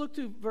let's look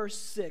to verse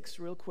 6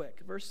 real quick.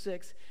 Verse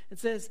 6, it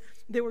says,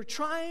 they were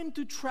trying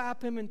to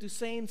trap him into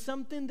saying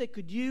something they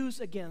could use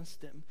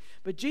against him.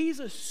 But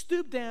Jesus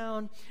stooped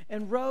down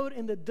and wrote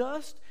in the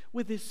dust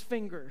with his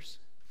fingers.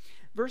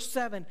 Verse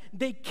 7,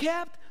 they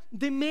kept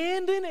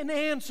demanding an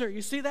answer.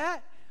 You see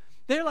that?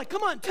 They're like,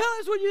 come on, tell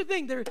us what you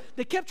think.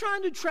 They kept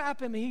trying to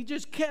trap him, and he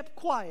just kept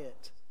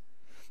quiet.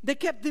 They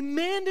kept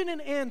demanding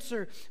an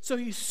answer, so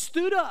he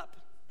stood up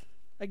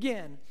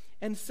again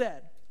and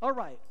said, all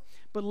right,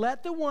 but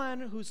let the one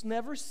who's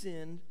never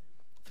sinned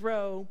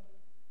throw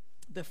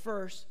the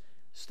first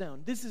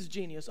stone. This is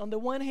genius. On the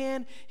one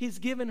hand, he's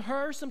given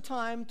her some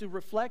time to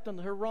reflect on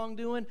her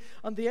wrongdoing.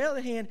 On the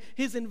other hand,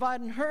 he's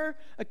inviting her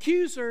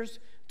accusers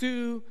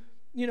to,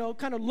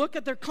 kind of look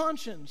at their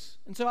conscience.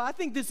 And so I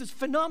think this is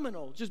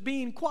phenomenal, just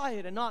being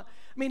quiet and not,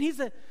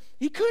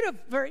 he could have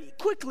very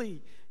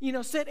quickly,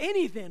 said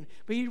anything,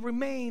 but he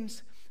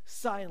remains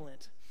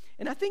silent.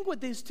 And I think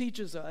what this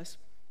teaches us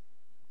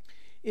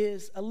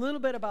is a little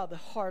bit about the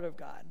heart of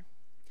God.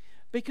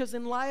 Because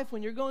in life,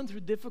 when you're going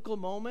through difficult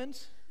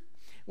moments,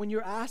 when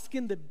you're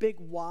asking the big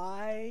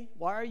why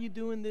are you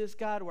doing this,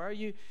 God? Why are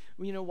you,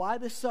 why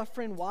the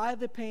suffering? Why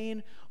the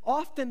pain?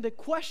 Often the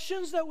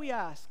questions that we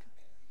ask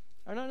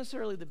are not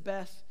necessarily the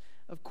best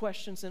of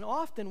questions, and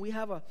often we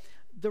have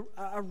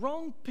a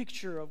wrong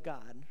picture of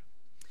God.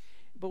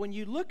 But when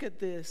you look at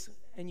this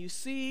and you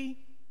see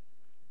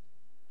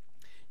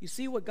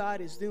what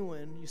God is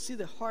doing, you see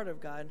the heart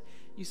of God,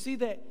 you see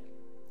that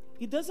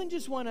he doesn't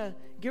just want to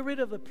get rid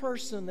of the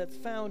person that's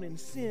found in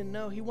sin.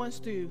 No, he wants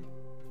to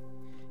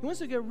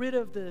get rid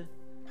of the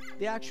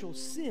actual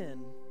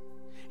sin.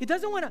 He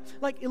doesn't want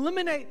to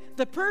eliminate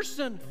the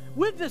person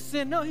with the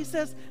sin. No, he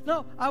says,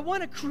 no, I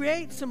want to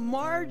create some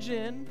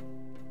margin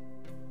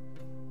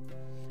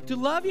to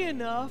love you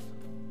enough,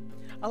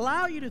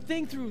 allow you to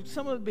think through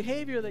some of the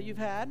behavior that you've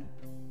had,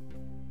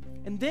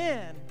 and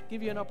then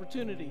give you an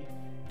opportunity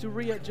to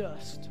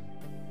readjust.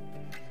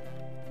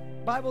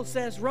 Bible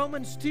says,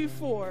 Romans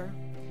 2:4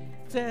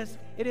 says,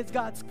 it is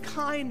God's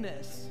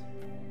kindness.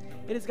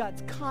 It is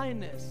God's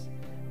kindness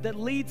that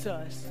leads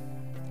us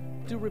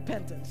to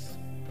repentance.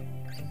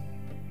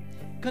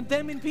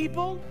 Condemning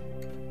people,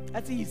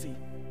 that's easy.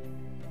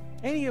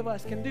 Any of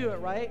us can do it,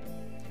 right?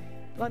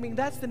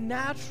 That's the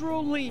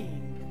natural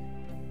lean.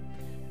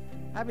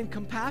 Having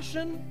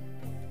compassion,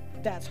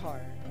 that's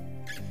hard.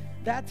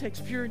 That takes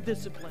pure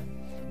discipline.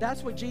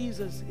 That's what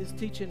Jesus is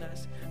teaching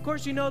us. Of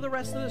course, you know the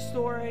rest of the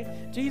story.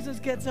 Jesus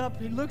gets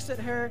up, he looks at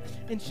her,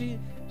 and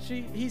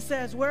he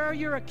says, where are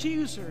your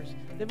accusers?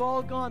 They've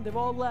all gone, they've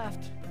all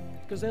left.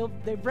 because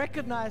they've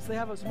recognized they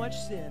have as much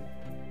sin.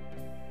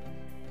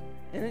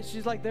 And then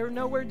she's like, they're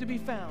nowhere to be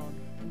found.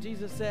 And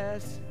Jesus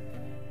says,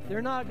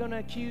 they're not going to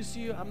accuse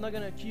you. I'm not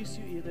going to accuse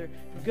you either.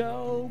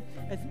 Go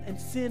and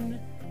sin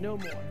no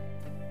more.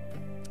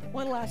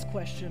 One last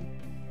question.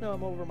 No,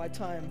 I'm over my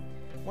time.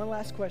 One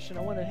last question.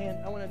 I want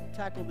to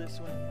tackle this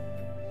one.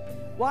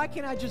 Why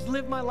can't I just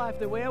live my life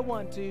the way I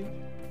want to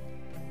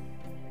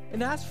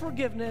and ask for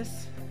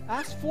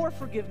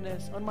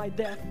forgiveness on my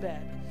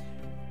deathbed?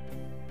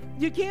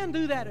 You can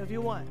do that if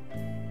you want.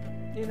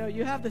 You know,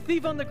 you have the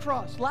thief on the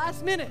cross.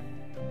 Last minute,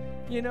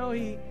 you know,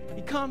 he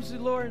comes to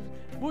the Lord.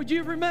 Would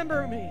you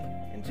remember me?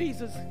 And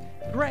Jesus,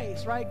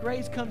 grace, right?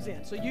 Grace comes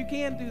in. So you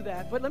can do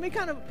that. But let me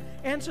kind of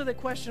answer the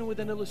question with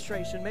an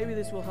illustration. Maybe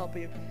this will help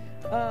you.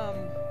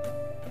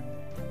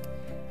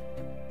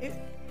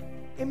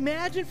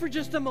 Imagine for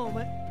just a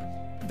moment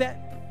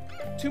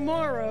that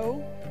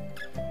tomorrow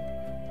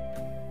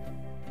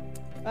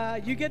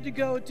you get to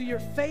go to your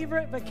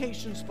favorite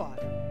vacation spot.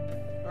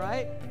 All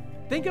right?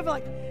 Think of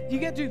like you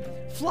get to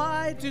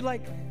fly to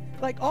like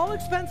all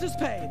expenses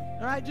paid.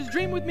 All right? Just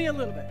dream with me a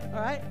little bit.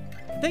 All right?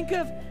 Think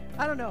of,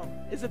 I don't know,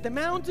 is it the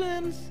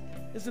mountains?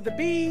 Is it the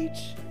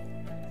beach?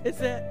 Is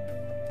it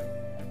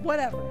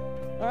whatever?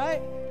 All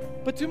right?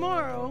 But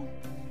tomorrow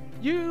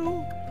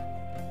you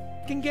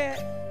can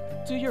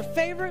get to your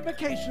favorite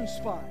vacation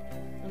spot.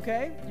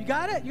 Okay? You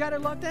got it? You got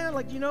it locked down?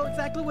 Like you know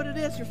exactly what it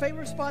is? Your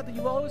favorite spot that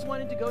you've always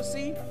wanted to go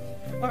see?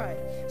 All right.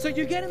 So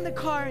you get in the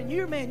car and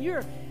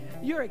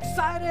you're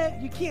excited.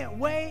 You can't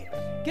wait.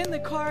 Get in the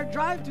car,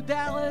 drive to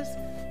Dallas,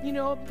 you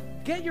know,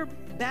 get your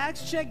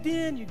bags checked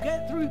in. You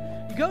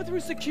go through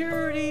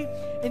security,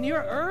 and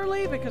you're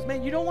early because,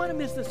 man, you don't want to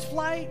miss this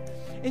flight.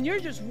 And you're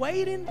just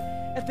waiting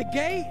at the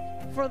gate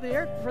for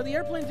the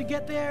airplane to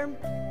get there.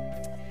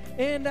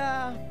 And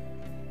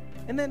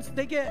then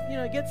they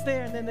it gets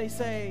there, and then they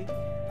say,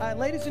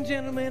 ladies and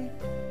gentlemen,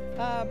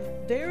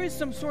 there is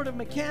some sort of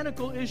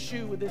mechanical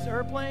issue with this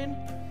airplane,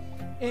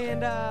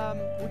 and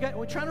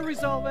we're trying to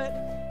resolve it.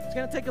 It's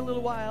going to take a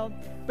little while,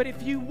 but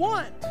if you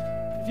want,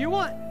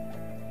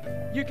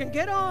 you can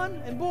get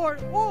on and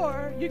board,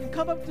 or you can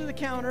come up to the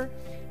counter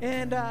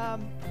and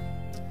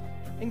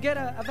get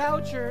a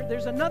voucher.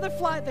 There's another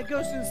flight that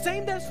goes to the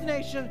same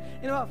destination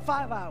in about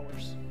 5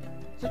 hours.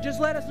 So just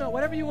let us know,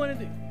 whatever you want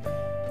to do.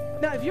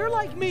 Now, if you're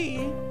like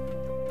me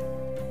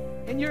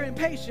and you're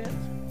impatient,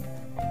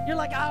 you're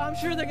like, I'm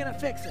sure they're going to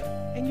fix it.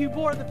 And you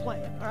board the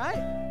plane, all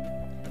right?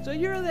 So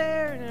you're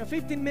there, and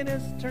 15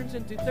 minutes turns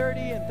into 30,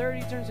 and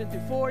 30 turns into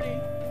 40.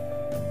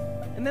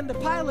 And then the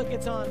pilot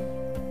gets on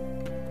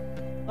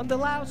the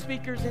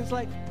loudspeakers, and it's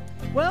like,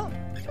 well,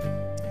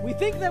 we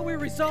think that we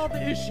resolved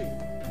the issue.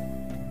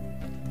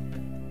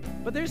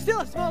 But there's still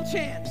a small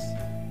chance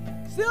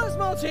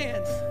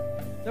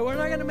that we're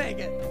not going to make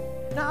it.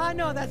 Now, I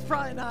know that's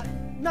probably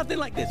nothing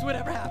like this would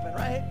ever happen,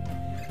 right?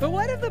 But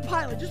what if the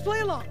pilot, just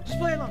play along.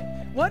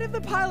 What if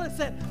the pilot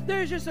said,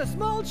 there's just a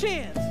small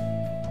chance,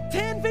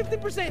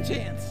 10-15%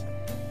 chance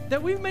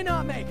that we may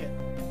not make it?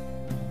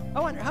 I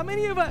wonder, how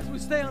many of us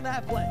would stay on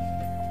that plane?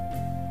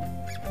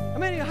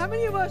 How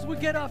many of us would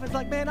get off and it's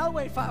like, man, I'll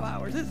wait 5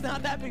 hours. It's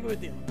not that big of a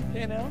deal,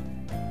 you know?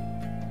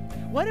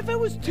 What if it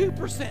was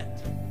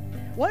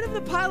 2%? What if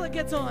the pilot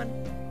gets on,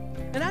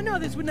 and I know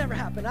this would never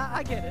happen.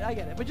 I get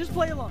it, but just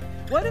play along.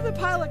 What if the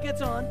pilot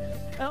gets on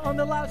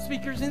the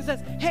loudspeakers and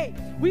says, hey,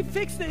 we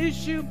fixed the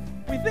issue.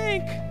 We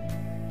think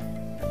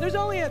there's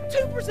only a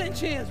 2%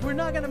 chance we're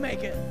not going to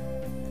make it.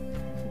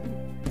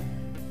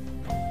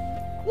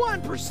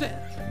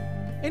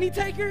 1%. Any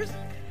takers?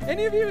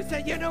 Any of you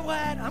say, you know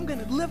what? I'm going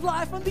to live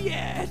life on the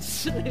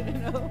edge. You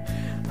know,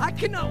 I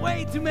cannot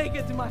wait to make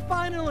it to my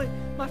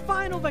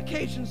final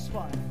vacation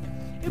spot.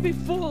 It'd be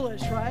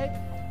foolish, right?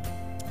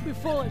 It'd be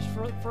foolish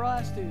for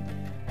us to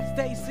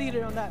stay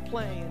seated on that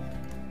plane.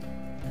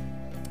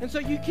 And so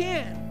you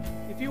can,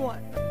 if you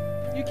want,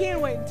 you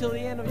can wait until the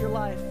end of your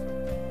life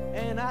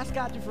and ask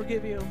God to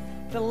forgive you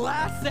the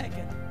last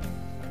second.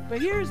 But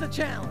here's the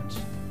challenge.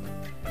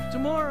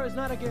 Tomorrow is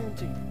not a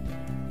guarantee.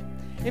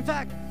 In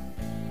fact,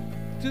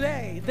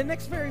 today, the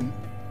next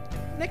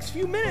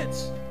few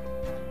minutes,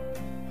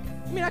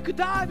 I could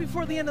die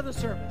before the end of the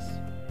service.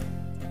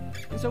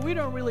 And so we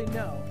don't really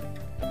know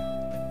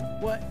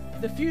what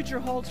the future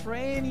holds for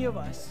any of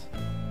us.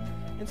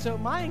 And so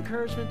my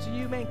encouragement to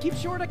you, man, keep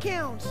short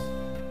accounts.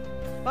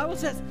 The Bible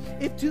says,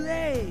 if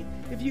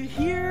you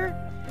hear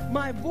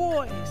my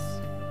voice,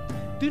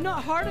 do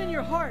not harden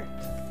your heart.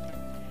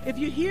 If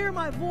you hear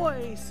my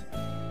voice,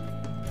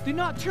 do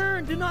not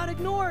turn, do not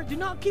ignore, do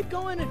not keep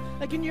going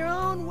like in your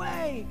own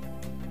way.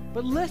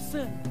 But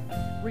listen,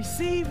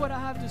 receive what I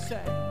have to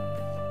say,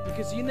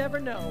 because you never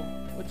know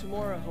what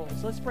tomorrow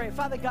holds. Let's pray.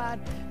 Father God,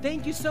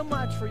 thank you so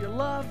much for your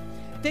love.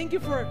 Thank you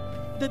for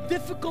the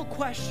difficult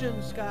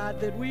questions, God,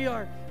 that we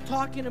are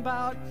talking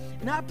about.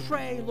 And I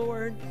pray,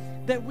 Lord,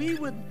 that we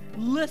would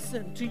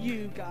listen to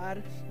you,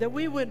 God, that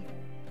we would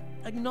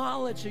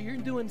acknowledge that you're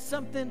doing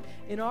something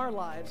in our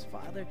lives,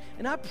 Father.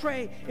 And I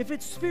pray, if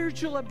it's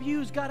spiritual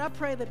abuse, God, I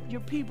pray that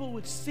your people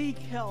would seek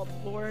help,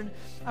 Lord.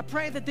 I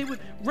pray that they would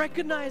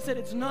recognize that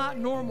it's not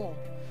normal.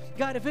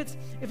 God, if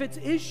it's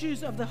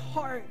issues of the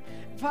heart,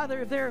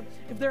 Father, if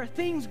there are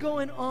things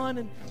going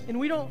on and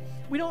we don't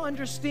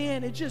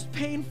understand, it's just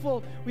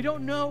painful. We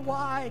don't know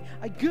why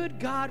a good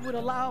God would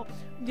allow,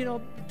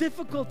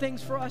 difficult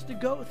things for us to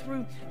go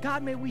through.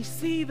 God, may we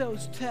see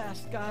those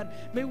tests, God.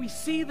 May we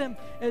see them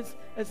as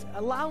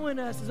allowing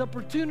us, as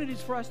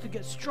opportunities for us to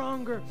get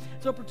stronger,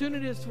 as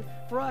opportunities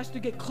for us to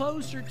get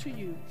closer to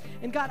you.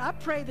 And God, I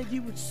pray that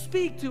you would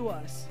speak to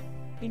us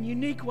in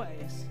unique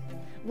ways.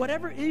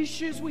 Whatever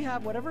issues we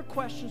have, whatever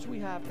questions we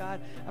have,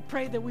 God, I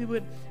pray that we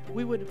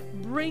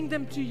would bring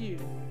them to you.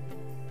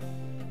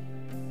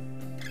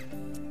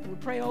 We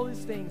pray all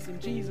these things in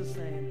Jesus'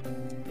 name.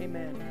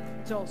 Amen.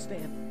 Let's all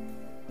stand.